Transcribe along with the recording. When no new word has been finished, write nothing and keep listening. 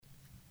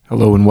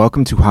Hello and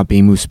welcome to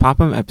Habemus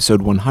Papam,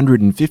 episode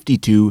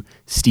 152,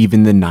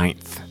 Stephen the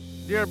Ninth.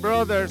 Dear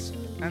brothers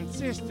and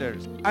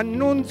sisters,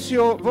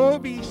 Annuncio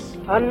vobis,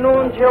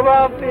 Annuncio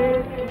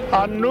vobis,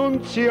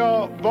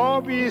 Annuncio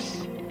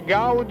vobis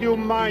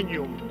Gaudium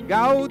Magnum,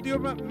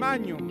 Gaudium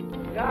Magnum,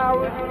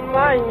 Gaudium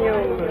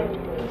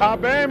Magnum,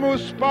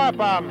 Habemus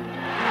Papam.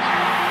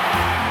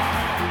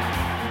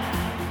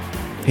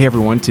 Hey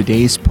everyone,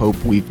 today's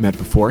Pope we've met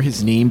before.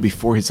 His name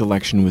before his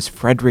election was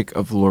Frederick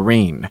of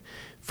Lorraine.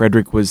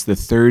 Frederick was the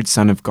third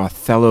son of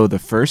Gothello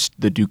I,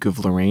 the Duke of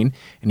Lorraine,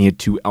 and he had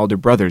two elder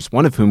brothers,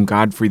 one of whom,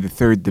 Godfrey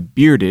III the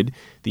Bearded,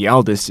 the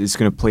eldest, is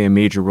going to play a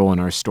major role in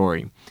our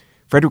story.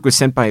 Frederick was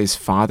sent by his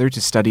father to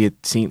study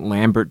at St.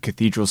 Lambert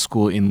Cathedral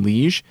School in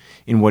Liège,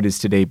 in what is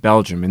today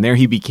Belgium, and there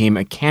he became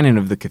a canon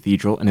of the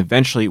cathedral and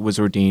eventually was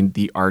ordained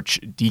the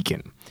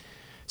archdeacon.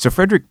 So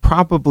Frederick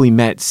probably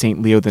met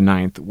St. Leo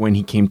IX when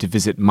he came to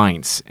visit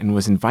Mainz and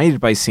was invited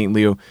by St.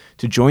 Leo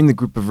to join the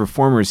group of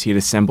reformers he had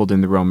assembled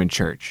in the Roman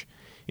Church.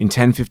 In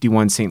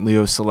 1051, St.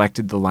 Leo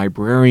selected the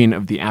librarian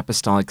of the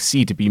Apostolic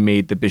See to be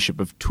made the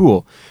Bishop of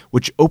Toul,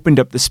 which opened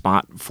up the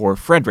spot for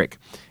Frederick.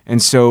 And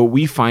so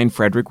we find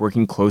Frederick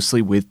working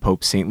closely with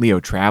Pope St. Leo,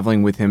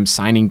 traveling with him,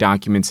 signing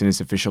documents in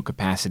his official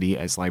capacity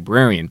as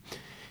librarian.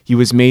 He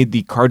was made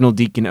the Cardinal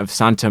Deacon of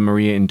Santa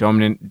Maria in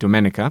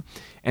Domenica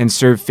and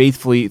served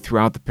faithfully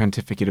throughout the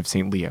pontificate of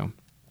St. Leo.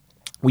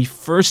 We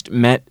first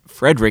met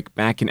Frederick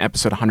back in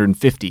episode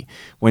 150,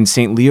 when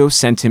St. Leo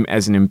sent him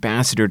as an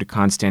ambassador to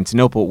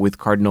Constantinople with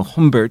Cardinal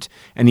Humbert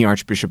and the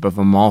Archbishop of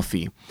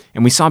Amalfi.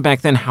 And we saw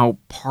back then how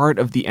part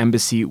of the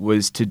embassy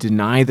was to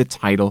deny the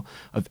title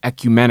of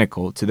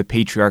ecumenical to the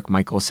Patriarch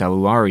Michael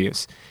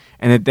Cellularius,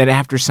 and that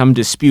after some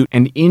dispute,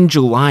 and in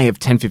July of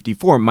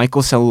 1054,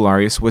 Michael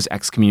Cellularius was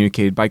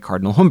excommunicated by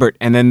Cardinal Humbert,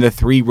 and then the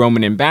three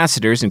Roman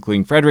ambassadors,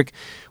 including Frederick,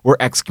 were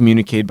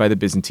excommunicated by the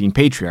Byzantine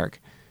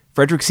Patriarch.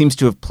 Frederick seems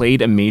to have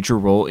played a major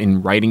role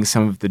in writing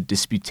some of the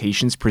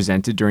disputations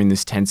presented during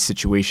this tense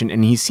situation,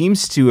 and he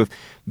seems to have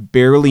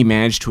barely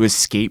managed to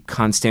escape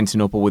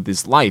Constantinople with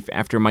his life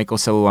after Michael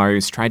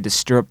Cellularius tried to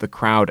stir up the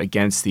crowd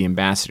against the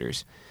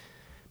ambassadors.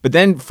 But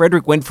then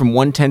Frederick went from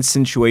one tense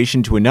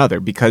situation to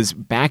another, because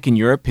back in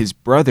Europe, his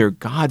brother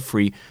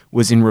Godfrey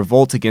was in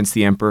revolt against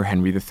the Emperor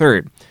Henry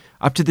III.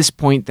 Up to this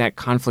point, that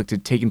conflict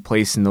had taken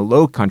place in the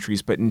Low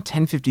Countries, but in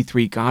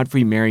 1053,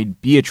 Godfrey married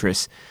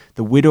Beatrice,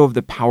 the widow of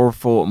the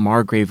powerful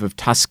Margrave of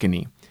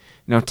Tuscany.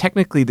 Now,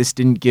 technically, this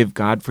didn't give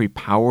Godfrey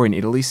power in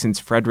Italy, since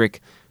Frederick,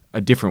 a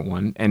different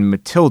one, and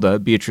Matilda,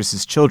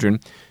 Beatrice's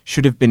children,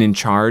 should have been in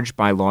charge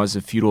by laws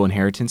of feudal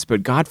inheritance,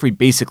 but Godfrey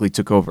basically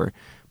took over.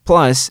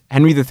 Plus,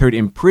 Henry III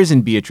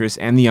imprisoned Beatrice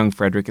and the young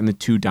Frederick, and the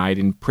two died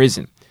in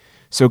prison.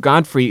 So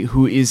Godfrey,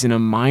 who is in a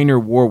minor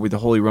war with the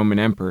Holy Roman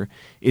Emperor,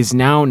 is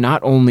now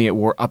not only at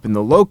war up in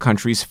the Low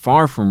Countries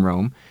far from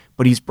Rome,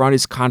 but he's brought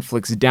his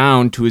conflicts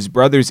down to his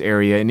brother's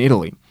area in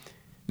Italy.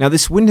 Now,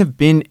 this wouldn't have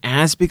been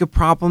as big a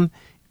problem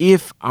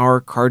if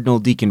our Cardinal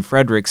Deacon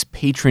Frederick's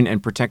patron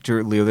and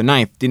protector Leo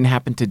IX didn't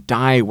happen to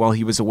die while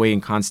he was away in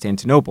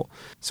Constantinople.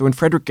 So when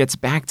Frederick gets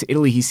back to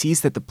Italy, he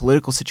sees that the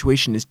political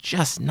situation is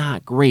just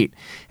not great,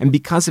 and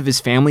because of his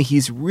family,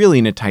 he's really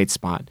in a tight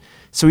spot.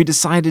 So he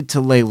decided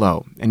to lay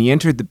low, and he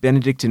entered the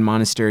Benedictine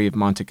monastery of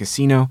Monte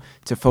Cassino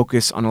to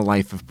focus on a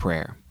life of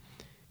prayer.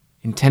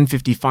 In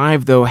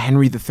 1055, though,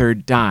 Henry III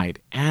died,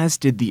 as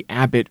did the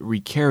abbot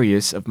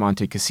Ricarius of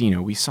Monte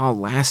Cassino. We saw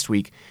last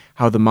week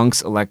how the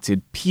monks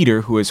elected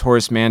Peter, who, as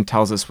Horace Mann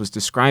tells us, was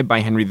described by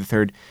Henry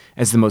III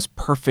as the most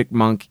perfect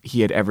monk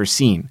he had ever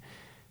seen.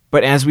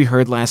 But as we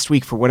heard last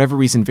week, for whatever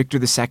reason, Victor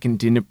II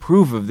didn't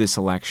approve of this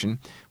election,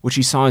 which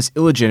he saw as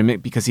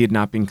illegitimate because he had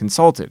not been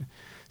consulted.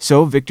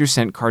 So Victor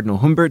sent Cardinal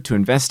Humbert to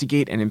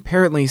investigate, and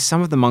apparently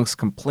some of the monks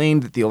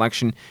complained that the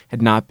election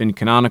had not been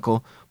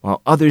canonical,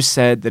 while others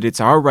said that it's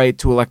our right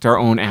to elect our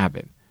own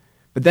abbot.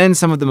 But then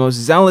some of the most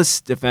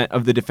zealous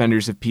of the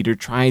defenders of Peter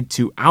tried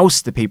to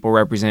oust the papal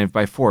representative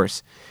by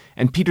force,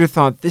 and Peter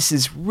thought this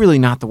is really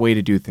not the way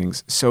to do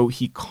things, so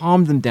he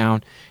calmed them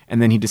down, and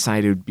then he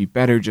decided it would be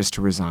better just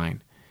to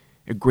resign.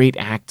 A great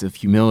act of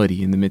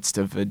humility in the midst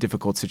of a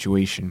difficult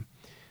situation.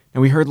 Now,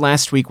 we heard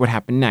last week what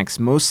happened next.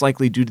 Most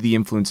likely due to the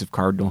influence of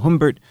Cardinal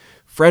Humbert,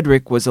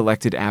 Frederick was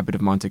elected abbot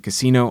of Monte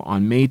Cassino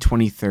on May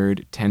 23,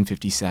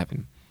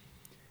 1057.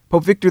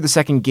 Pope Victor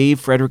II gave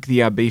Frederick the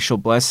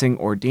abbatial blessing,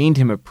 ordained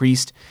him a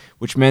priest,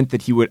 which meant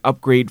that he would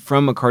upgrade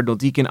from a cardinal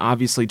deacon,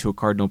 obviously, to a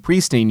cardinal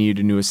priest, and he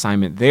needed a new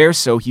assignment there,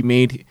 so he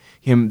made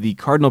him the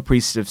cardinal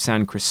priest of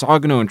San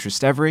Crisogno in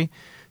Trastevere.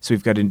 So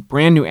we've got a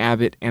brand new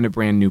abbot and a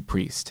brand new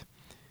priest.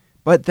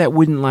 But that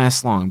wouldn't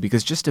last long,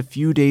 because just a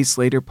few days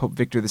later, Pope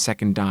Victor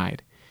II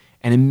died,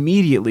 and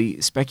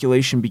immediately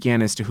speculation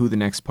began as to who the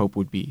next pope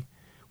would be.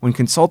 When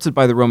consulted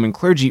by the Roman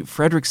clergy,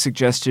 Frederick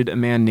suggested a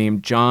man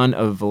named John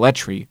of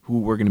Velletri, who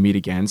we're going to meet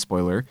again,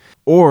 spoiler,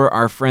 or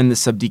our friend the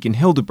subdeacon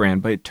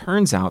Hildebrand, but it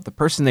turns out the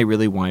person they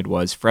really wanted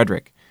was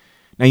Frederick.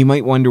 Now you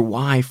might wonder,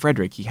 why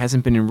Frederick? He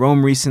hasn't been in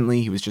Rome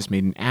recently, he was just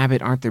made an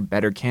abbot, aren't there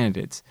better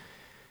candidates?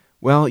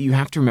 Well, you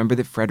have to remember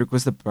that Frederick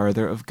was the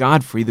brother of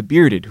Godfrey the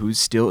Bearded, who's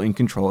still in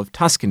control of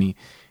Tuscany,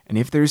 And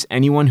if there's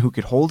anyone who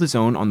could hold his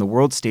own on the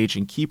world stage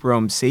and keep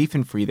Rome safe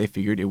and free, they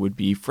figured it would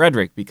be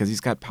Frederick, because he's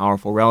got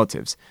powerful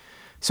relatives.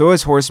 So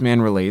as Horace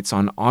Mann relates,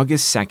 on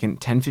August 2nd,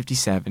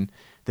 1057,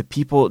 the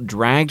people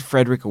dragged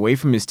Frederick away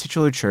from his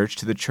titular church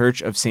to the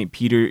Church of St.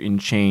 Peter in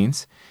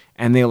chains,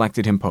 and they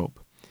elected him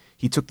pope.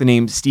 He took the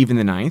name Stephen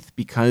IX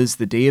because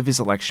the day of his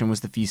election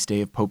was the feast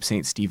day of Pope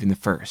St. Stephen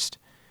I.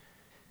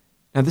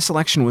 Now, this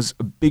election was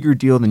a bigger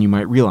deal than you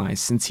might realize,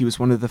 since he was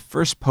one of the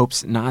first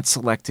popes not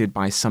selected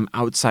by some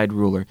outside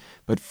ruler,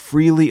 but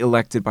freely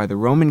elected by the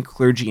Roman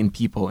clergy and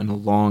people in a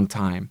long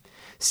time.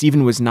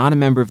 Stephen was not a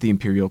member of the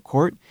imperial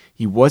court.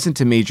 He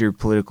wasn't a major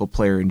political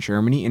player in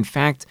Germany. In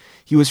fact,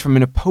 he was from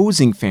an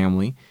opposing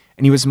family,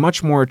 and he was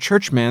much more a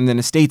churchman than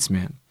a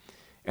statesman.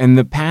 And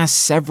the past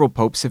several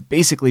popes have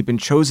basically been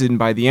chosen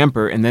by the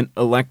emperor and then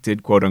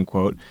elected,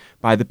 quote-unquote,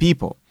 by the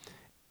people.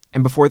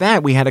 And before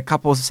that, we had a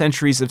couple of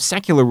centuries of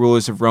secular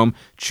rulers of Rome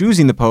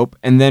choosing the pope,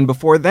 and then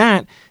before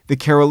that, the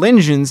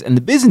Carolingians and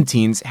the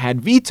Byzantines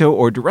had veto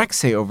or direct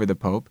say over the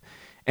pope.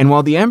 And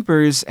while the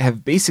emperors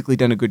have basically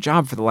done a good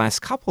job for the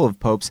last couple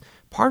of popes,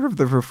 part of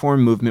the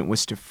reform movement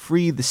was to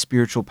free the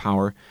spiritual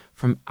power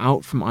from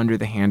under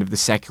the hand of the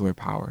secular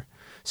power.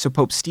 So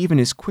Pope Stephen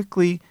is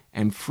quickly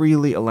and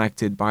freely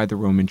elected by the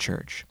Roman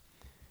Church.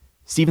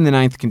 Stephen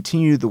IX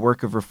continued the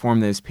work of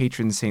reform that his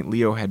patron St.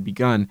 Leo had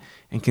begun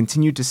and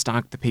continued to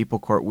stock the papal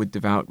court with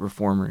devout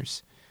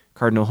reformers.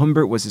 Cardinal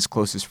Humbert was his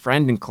closest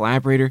friend and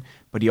collaborator,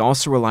 but he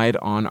also relied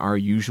on our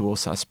usual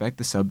suspect,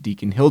 the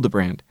subdeacon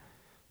Hildebrand.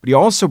 But he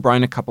also brought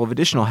in a couple of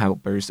additional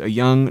helpers, a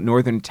young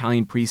northern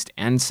Italian priest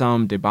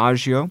Anselm de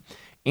Baggio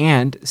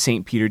and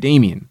St. Peter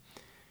Damian.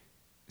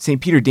 St.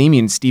 Peter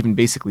Damian Stephen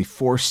basically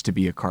forced to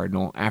be a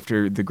cardinal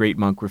after the great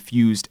monk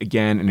refused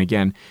again and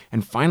again,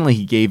 and finally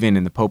he gave in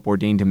and the Pope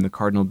ordained him the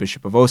Cardinal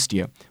Bishop of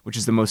Ostia, which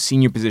is the most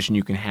senior position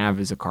you can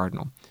have as a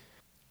cardinal.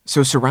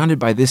 So surrounded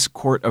by this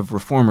court of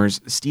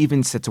reformers,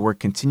 Stephen set to work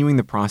continuing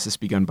the process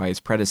begun by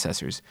his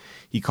predecessors.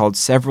 He called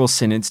several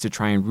synods to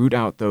try and root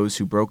out those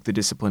who broke the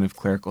discipline of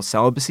clerical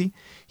celibacy.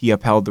 He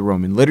upheld the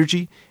Roman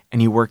liturgy, and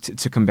he worked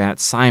to combat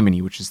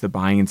simony, which is the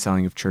buying and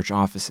selling of church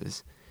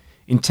offices.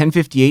 In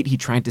 1058, he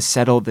tried to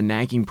settle the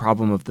nagging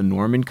problem of the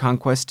Norman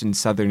conquest in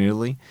southern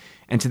Italy,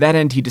 and to that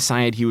end he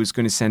decided he was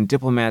going to send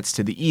diplomats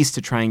to the east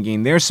to try and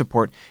gain their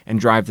support and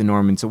drive the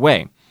Normans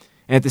away.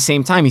 And at the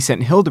same time, he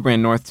sent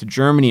Hildebrand north to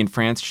Germany and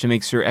France to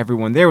make sure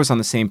everyone there was on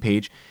the same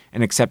page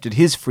and accepted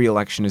his free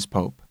election as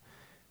pope.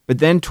 But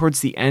then, towards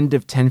the end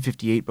of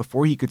 1058,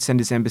 before he could send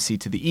his embassy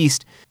to the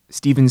east,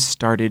 Stephen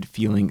started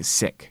feeling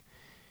sick.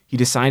 He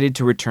decided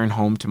to return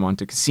home to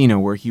Monte Cassino,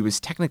 where he was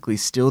technically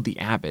still the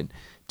abbot,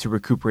 to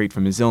recuperate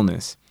from his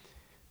illness.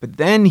 But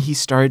then he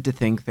started to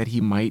think that he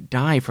might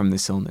die from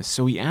this illness,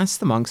 so he asked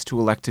the monks to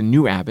elect a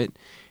new abbot,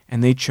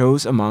 and they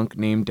chose a monk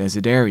named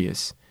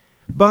Desiderius.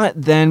 But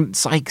then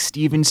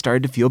Stephen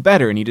started to feel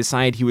better, and he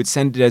decided he would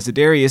send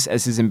Desiderius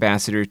as his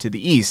ambassador to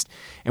the east,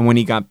 and when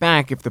he got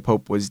back, if the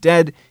pope was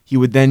dead, he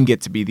would then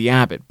get to be the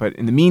abbot. But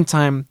in the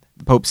meantime,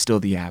 the pope's still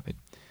the abbot.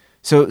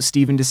 So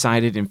Stephen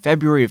decided in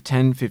February of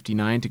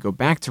 1059 to go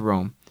back to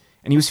Rome,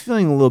 and he was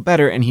feeling a little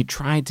better, and he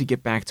tried to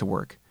get back to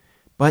work.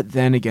 But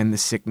then again, the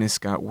sickness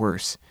got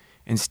worse,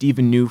 and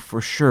Stephen knew for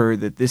sure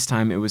that this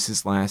time it was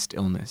his last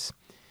illness.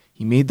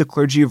 He made the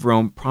clergy of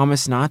Rome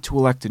promise not to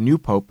elect a new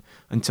pope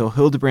until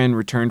Hildebrand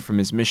returned from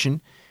his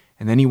mission,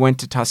 and then he went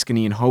to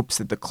Tuscany in hopes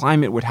that the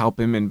climate would help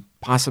him and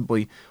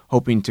possibly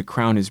hoping to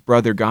crown his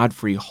brother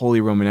Godfrey Holy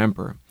Roman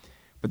Emperor.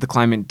 But the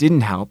climate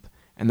didn't help,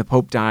 and the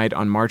pope died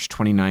on March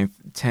 29,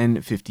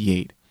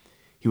 1058.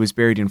 He was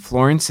buried in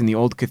Florence in the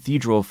old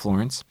Cathedral of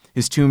Florence.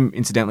 His tomb,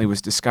 incidentally,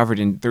 was discovered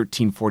in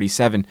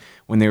 1347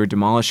 when they were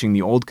demolishing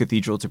the old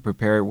cathedral to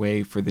prepare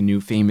way for the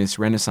new famous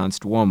Renaissance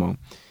Duomo.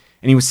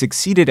 And he was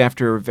succeeded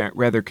after a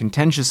rather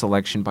contentious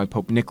election by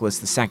Pope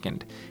Nicholas II,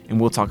 and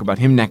we'll talk about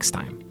him next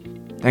time.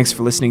 Thanks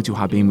for listening to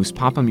Habemus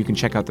Papam. You can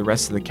check out the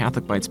rest of the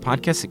Catholic Bites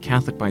podcast at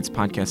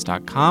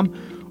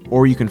catholicbitespodcast.com,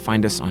 or you can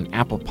find us on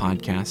Apple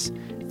Podcasts.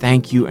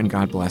 Thank you, and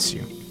God bless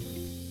you.